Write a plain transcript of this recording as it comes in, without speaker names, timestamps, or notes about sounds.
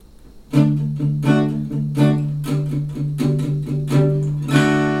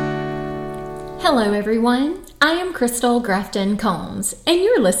Hello everyone, I am Crystal Grafton Combs, and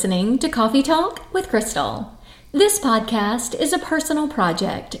you're listening to Coffee Talk with Crystal. This podcast is a personal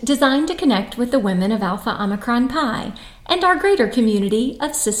project designed to connect with the women of Alpha Omicron Pi and our greater community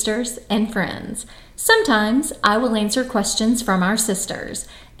of sisters and friends. Sometimes I will answer questions from our sisters,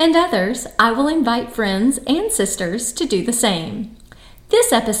 and others I will invite friends and sisters to do the same.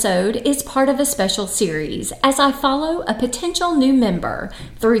 This episode is part of a special series as I follow a potential new member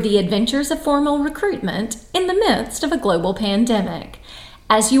through the adventures of formal recruitment in the midst of a global pandemic.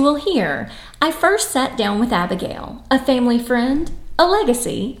 As you will hear, I first sat down with Abigail, a family friend, a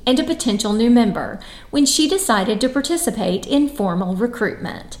legacy, and a potential new member, when she decided to participate in formal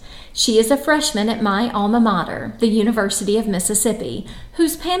recruitment. She is a freshman at my alma mater, the University of Mississippi,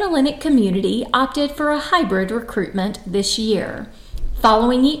 whose Panhellenic community opted for a hybrid recruitment this year.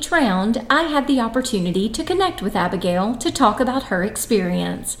 Following each round, I had the opportunity to connect with Abigail to talk about her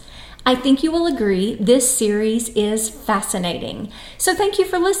experience. I think you will agree this series is fascinating. So thank you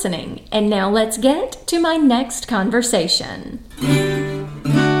for listening. And now let's get to my next conversation.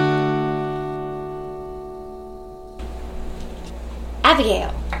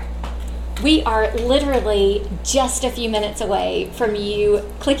 Abigail, we are literally just a few minutes away from you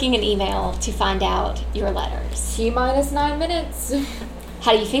clicking an email to find out your letters. T-minus 9 minutes.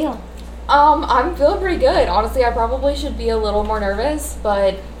 How do you feel? I'm feeling pretty good. Honestly, I probably should be a little more nervous,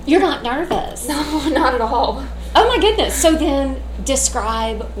 but... You're not nervous? No, not at all. Oh my goodness. So then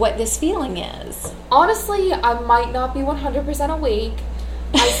describe what this feeling is. Honestly, I might not be 100% awake.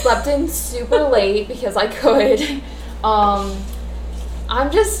 I slept in super late because I could.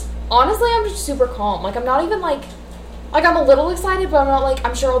 I'm just super calm. Like, I'm not even like I'm a little excited, but I'm not like,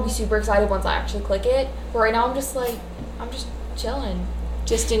 I'm sure I'll be super excited once I actually click it. But right now I'm just chilling.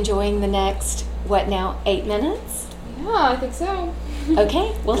 Just enjoying the next, 8 minutes? Yeah, I think so.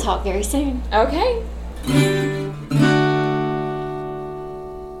 Okay, we'll talk very soon. Okay.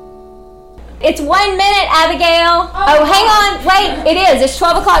 It's 1 minute, Abigail. Oh, hang on. Wait, it is. It's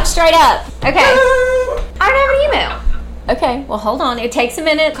 12 o'clock straight up. Okay. I don't have an email. Okay, well, hold on. It takes a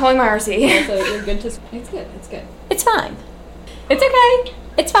minute. Calling my RC. So you're good to... It's good. It's fine. It's okay.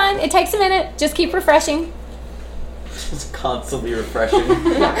 It's fine. It takes a minute. Just keep refreshing. It's constantly refreshing.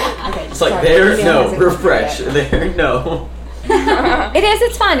 Okay. It's like, there, no, refresh. There, no. It is.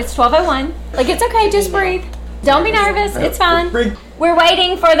 It's fine. It's 12:01. Like, it's okay. Just breathe. Don't be nervous. It's fine. We're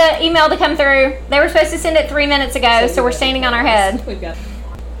waiting for the email to come through. They were supposed to send it 3 minutes ago, so we're standing on our head.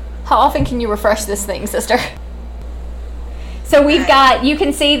 How often can you refresh this thing, sister? So we've got, you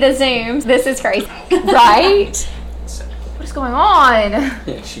can see the zooms. This is crazy. Right? What is going on?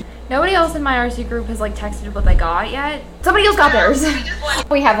 Nobody else in my RC group has texted what they got yet. Somebody else got theirs.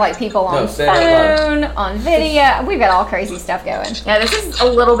 We have people on phone, on video. We've got all crazy stuff going. Yeah, this is a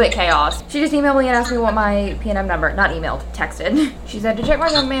little bit chaos. She just emailed me and asked me what my PNM number, not emailed, texted. She said to check my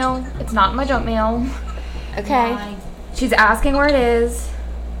junk mail. It's not in my junk mail. Okay. She's asking where it is.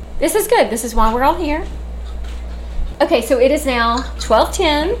 This is good. This is why we're all here. Okay, so it is now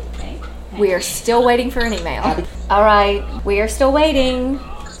 12:10. We are still waiting for an email. All right, we are still waiting.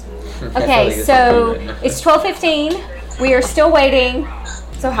 Okay, so it's 12:15. We are still waiting.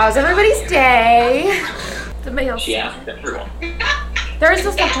 So how's everybody's day? Somebody else. Yeah, everyone. There is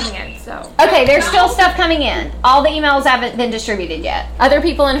still stuff coming in, so. Okay, there's still stuff coming in. All the emails haven't been distributed yet. Other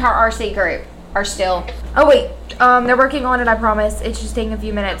people in her RC group are still... Oh, wait. They're working on it, I promise. It's just taking a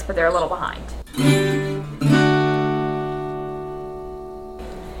few minutes, but they're a little behind.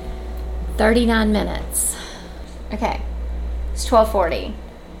 39 minutes. Okay. It's 12:40.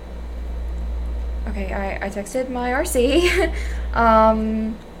 Okay, I texted my RC.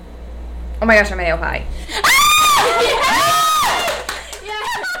 Oh my gosh, I'm an AOPI.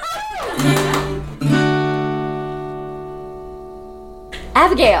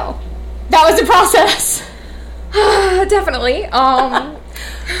 Abigail, that was a process. Definitely.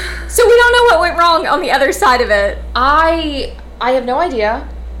 So we don't know what went wrong on the other side of it. I have no idea.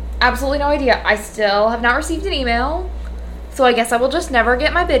 Absolutely no idea. I still have not received an email. So I guess I will just never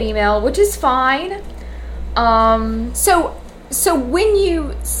get my bid email, which is fine. So when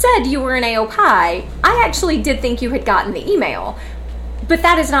you said you were an AOPI, I actually did think you had gotten the email. But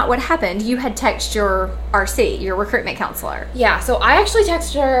that is not what happened. You had texted your RC, your recruitment counselor. Yeah, so I actually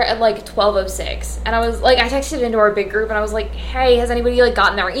texted her at 12:06. And I was I texted into our big group and I was like, hey, has anybody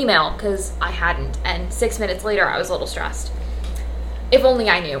gotten our email? Because I hadn't. And 6 minutes later, I was a little stressed. If only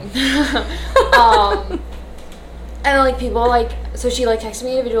I knew. And people so she texted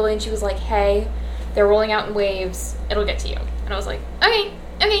me individually and she was like, hey, they're rolling out in waves. It'll get to you. And I was like, okay.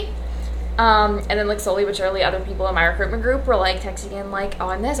 And then, like, slowly but surely, other people in my recruitment group were, like, texting in, like, oh,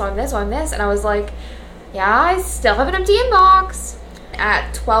 I'm this, oh, I'm this, oh, I'm this. And I was like, yeah, I still have an empty inbox.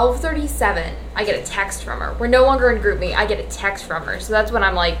 At 12:37, I get a text from her. We're no longer in GroupMe. I get a text from her. So that's when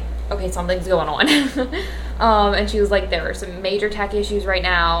I'm like, okay, something's going on. And she was like, there are some major tech issues right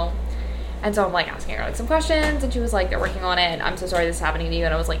now. And so I'm, like, asking her, like, some questions. And she was like, they're working on it. I'm so sorry this is happening to you.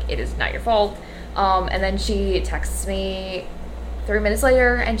 And I was like, it is not your fault. And then she texts me 3 minutes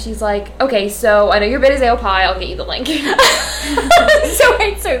later, and she's like, okay, so I know your bid is AOPI, I'll get you the link.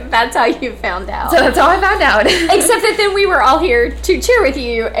 So that's how you found out. So that's how I found out. Except that then we were all here to cheer with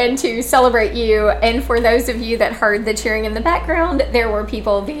you and to celebrate you. And for those of you that heard the cheering in the background, there were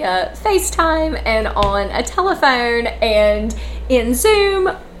people via FaceTime and on a telephone and in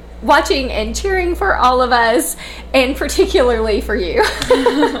Zoom watching and cheering for all of us, and particularly for you.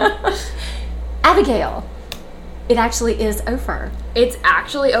 Abigail, it actually is over. It's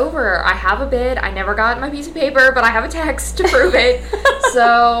actually over. I have a bid. I never got my piece of paper, but I have a text to prove it.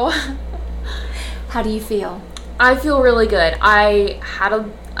 So, how do you feel? I feel really good. I had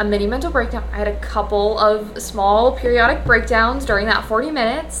a mini mental breakdown. I had a couple of small periodic breakdowns during that 40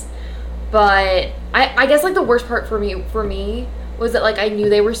 minutes. But I guess, like, the worst part for me was that, like, I knew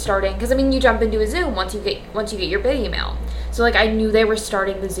they were starting, because I mean, you jump into a Zoom once you get your bid email. So, like, I knew they were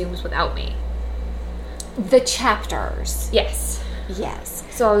starting the Zooms without me. The chapters. Yes. Yes.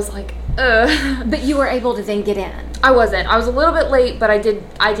 So I was like, ugh. But you were able to then get in. I wasn't. I was a little bit late, but I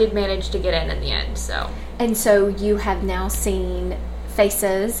did manage to get in the end, so. And so you have now seen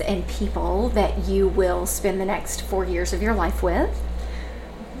faces and people that you will spend the next 4 years of your life with.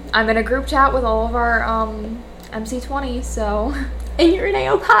 I'm in a group chat with all of our MC20s, so. And you're an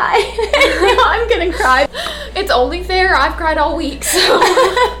AOPI. Now I'm gonna cry. It's only fair. I've cried all week, so.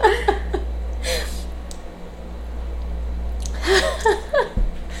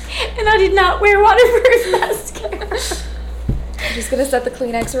 And I did not wear waterproof mascara. I'm just gonna set the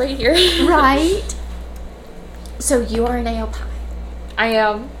Kleenex right here. Right. So you are an AOPI. I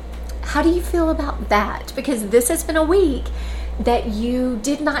am. How do you feel about that? Because this has been a week that you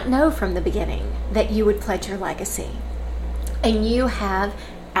did not know from the beginning that you would pledge your legacy. And you have,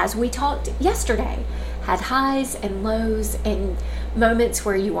 as we talked yesterday, had highs and lows and moments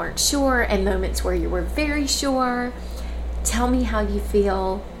where you weren't sure and moments where you were very sure. Tell me how you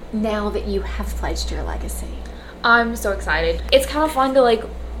feel now that you have pledged your legacy. I'm so excited. It's kind of fun to, like,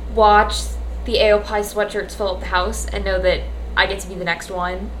 watch the AOPI sweatshirts fill up the house and know that I get to be the next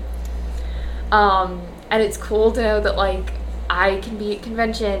one. And it's cool to know that, like, I can be at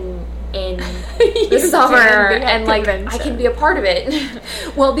convention in the summer and, like, I can be a part of it.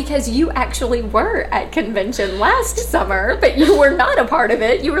 Well, because you actually were at convention last summer, but you were not a part of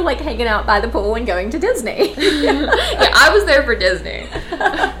it. You were, like, hanging out by the pool and going to Disney. Yeah, I was there for Disney.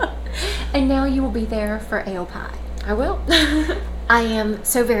 And now you will be there for AOPI. I will. I am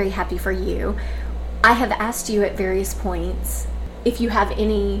so very happy for you. I have asked you at various points if you have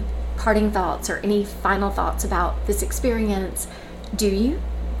any parting thoughts or any final thoughts about this experience. Do you?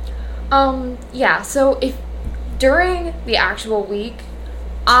 Yeah, so if during the actual week,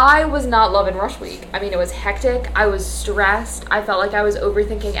 I was not loving rush week. I mean, it was hectic. I was stressed. I felt like I was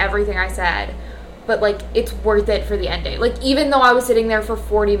overthinking everything I said. But, like, it's worth it for the end day. Like, even though I was sitting there for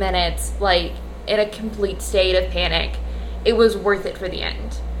 40 minutes, like, in a complete state of panic, it was worth it for the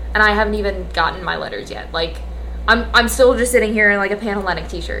end. And I haven't even gotten my letters yet. Like, I'm still just sitting here in, like, a Panhellenic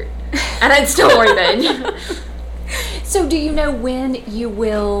t-shirt. And it's still worth it. So do you know when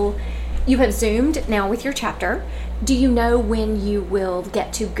you have Zoomed now with your chapter. Do you know when you will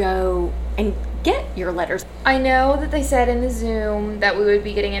get to go and get your letters? I know that they said in the Zoom that we would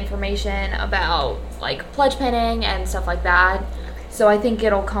be getting information about, like, pledge pinning and stuff like that. So I think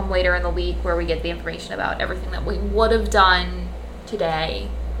it'll come later in the week where we get the information about everything that we would have done today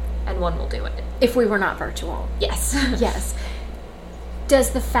and when we'll do it. If we were not virtual. Yes. Yes.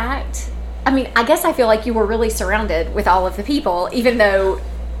 Does the fact, I mean, I guess I feel like you were really surrounded with all of the people, even though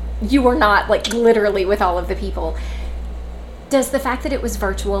you were not, like, literally with all of the people. Does the fact that it was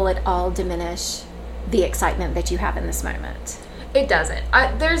virtual at all diminish the excitement that you have in this moment? It doesn't.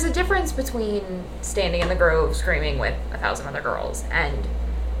 There's a difference between standing in the Grove screaming with 1,000 other girls and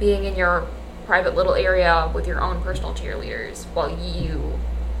being in your private little area with your own personal cheerleaders while you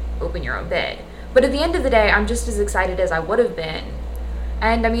open your own bid. But at the end of the day, I'm just as excited as I would have been.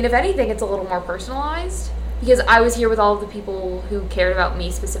 And, I mean, if anything, it's a little more personalized because I was here with all of the people who cared about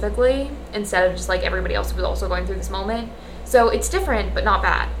me specifically instead of just, like, everybody else who was also going through this moment. So it's different, but not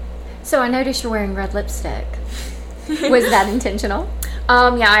bad. So I noticed you're wearing red lipstick. Was that intentional?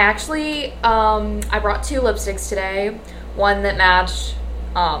 Yeah, I actually, I brought 2 lipsticks today. One that matched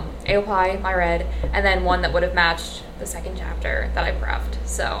AOPI, my red, and then one that would have matched the second chapter that I prepped.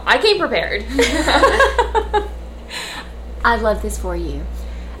 So I came prepared. I love this for you.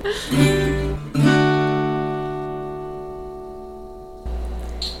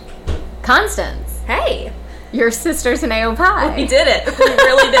 Constance. Hey. Your sister's an AOPI. We did it. We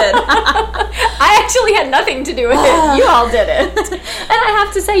really did. I actually had nothing to do with it. You all did it. And I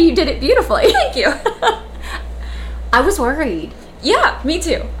have to say, you did it beautifully. Thank you. I was worried. Yeah, me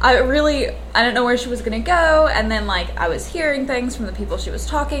too. I didn't know where she was going to go. And then, like, I was hearing things from the people she was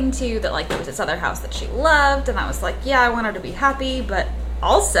talking to that, like, there was this other house that she loved. And I was like, yeah, I want her to be happy. But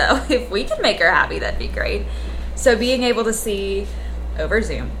also, if we can make her happy, that'd be great. So being able to see over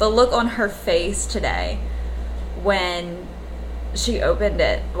Zoom the look on her face today when she opened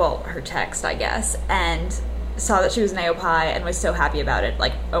it, well, her text, I guess, and saw that she was an AOPI and was so happy about it.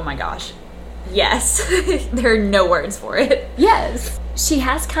 Like, oh my gosh. Yes. There are no words for it. Yes. She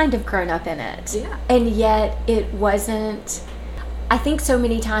has kind of grown up in it. Yeah. And yet it wasn't... I think so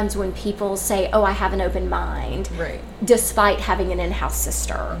many times when people say, oh, I have an open mind, Right. despite having an in-house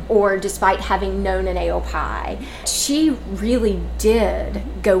sister or despite having known an AOPI, she really did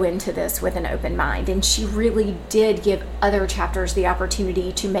go into this with an open mind, and she really did give other chapters the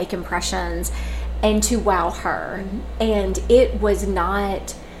opportunity to make impressions and to wow her. And it was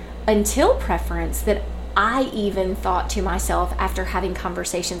not until preference that I even thought to myself, after having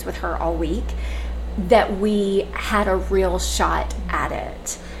conversations with her all week, that we had a real shot at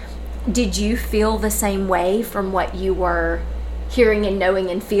it. Did you feel the same way from what you were hearing and knowing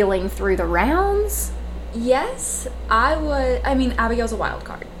and feeling through the rounds? Yes, I mean, Abigail's a wild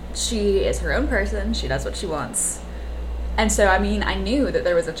card. She is her own person. She does what she wants. And so, I mean, I knew that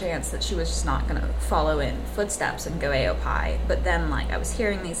there was a chance that she was just not going to follow in footsteps and go AOPI. But then, like, I was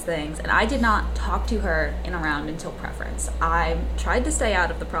hearing these things, and I did not talk to her in a round until preference. I tried to stay out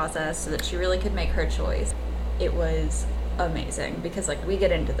of the process so that she really could make her choice. It was amazing because, like, we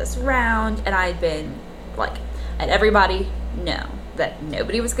get into this round, and I'd been, like, let everybody know that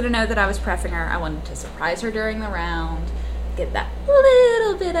nobody was going to know that I was preffing her. I wanted to surprise her during the round, get that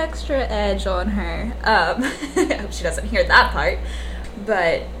little bit extra edge on her. I hope she doesn't hear that part.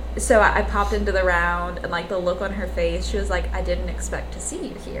 But so I popped into the round, and like the look on her face, she was like, I didn't expect to see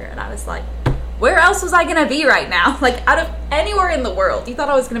you here. And I was like, where else was I gonna be right now? Like, out of anywhere in the world, you thought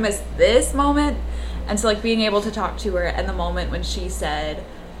I was gonna miss this moment? And so, like, being able to talk to her, and the moment when she said,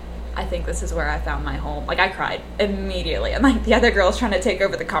 I think this is where I found my home. Like, I cried immediately. And, like, the other girl's trying to take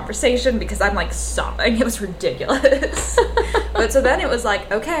over the conversation because I'm, like, sobbing. It was ridiculous. But so then it was like,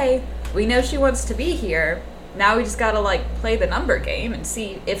 okay, we know she wants to be here. Now we just gotta, like, play the number game and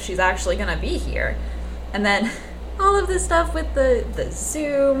see if she's actually gonna be here. And then all of this stuff with the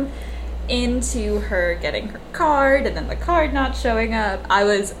Zoom into her getting her card and then the card not showing up. I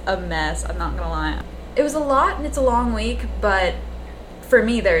was a mess. I'm not gonna lie. It was a lot, and it's a long week, but for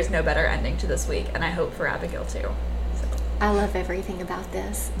me, there is no better ending to this week, and I hope for Abigail too. So. I love everything about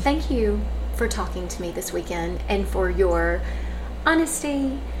this. Thank you for talking to me this weekend, and for your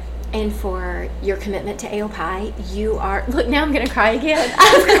honesty, and for your commitment to AOPI. You are... Look, now I'm going to cry again.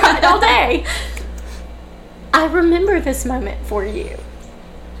 I've cried all day. I remember this moment for you.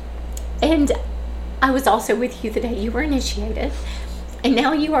 And I was also with you the day you were initiated, and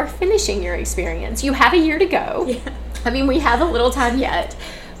now you are finishing your experience. You have a year to go. Yeah. I mean, we have a little time yet,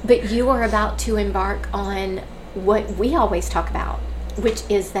 but you are about to embark on what we always talk about, which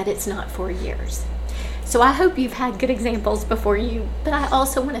is that it's not 4 years. So I hope you've had good examples before you, but I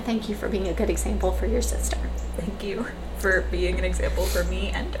also want to thank you for being a good example for your sister. Thank you for being an example for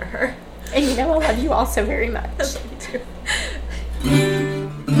me and to her. And you know, I love you all so very much. I love you too.